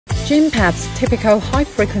JINPAT's typical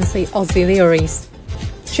high-frequency auxiliaries.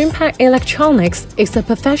 JINPAT Electronics is a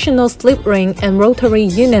professional slip ring and rotary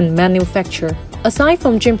unit manufacturer. Aside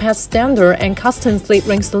from JINPAT's standard and custom slip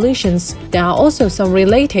ring solutions, there are also some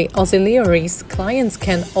related auxiliaries clients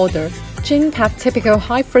can order. JINPAT typical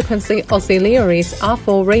high-frequency auxiliaries are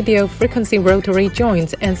for radio frequency rotary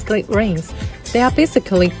joints and slip rings. They are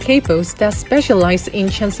basically cables that specialize in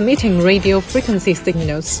transmitting radio frequency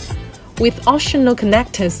signals, with optional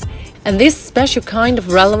connectors, and this special kind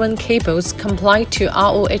of relevant cables comply to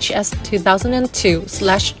RoHS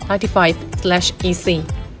 2002/95/EC.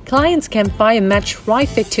 Clients can find a match right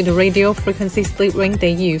fit to the radio frequency slip ring they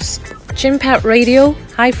use. JINPAT radio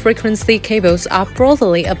high-frequency cables are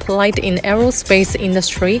broadly applied in aerospace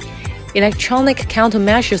industry, electronic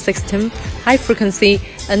countermeasure system, high-frequency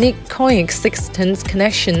anechoic systems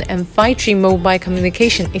connection, and 5G mobile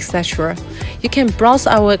communication, etc. You can browse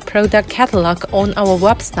our product catalog on our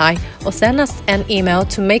website or send us an email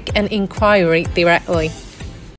to make an inquiry directly.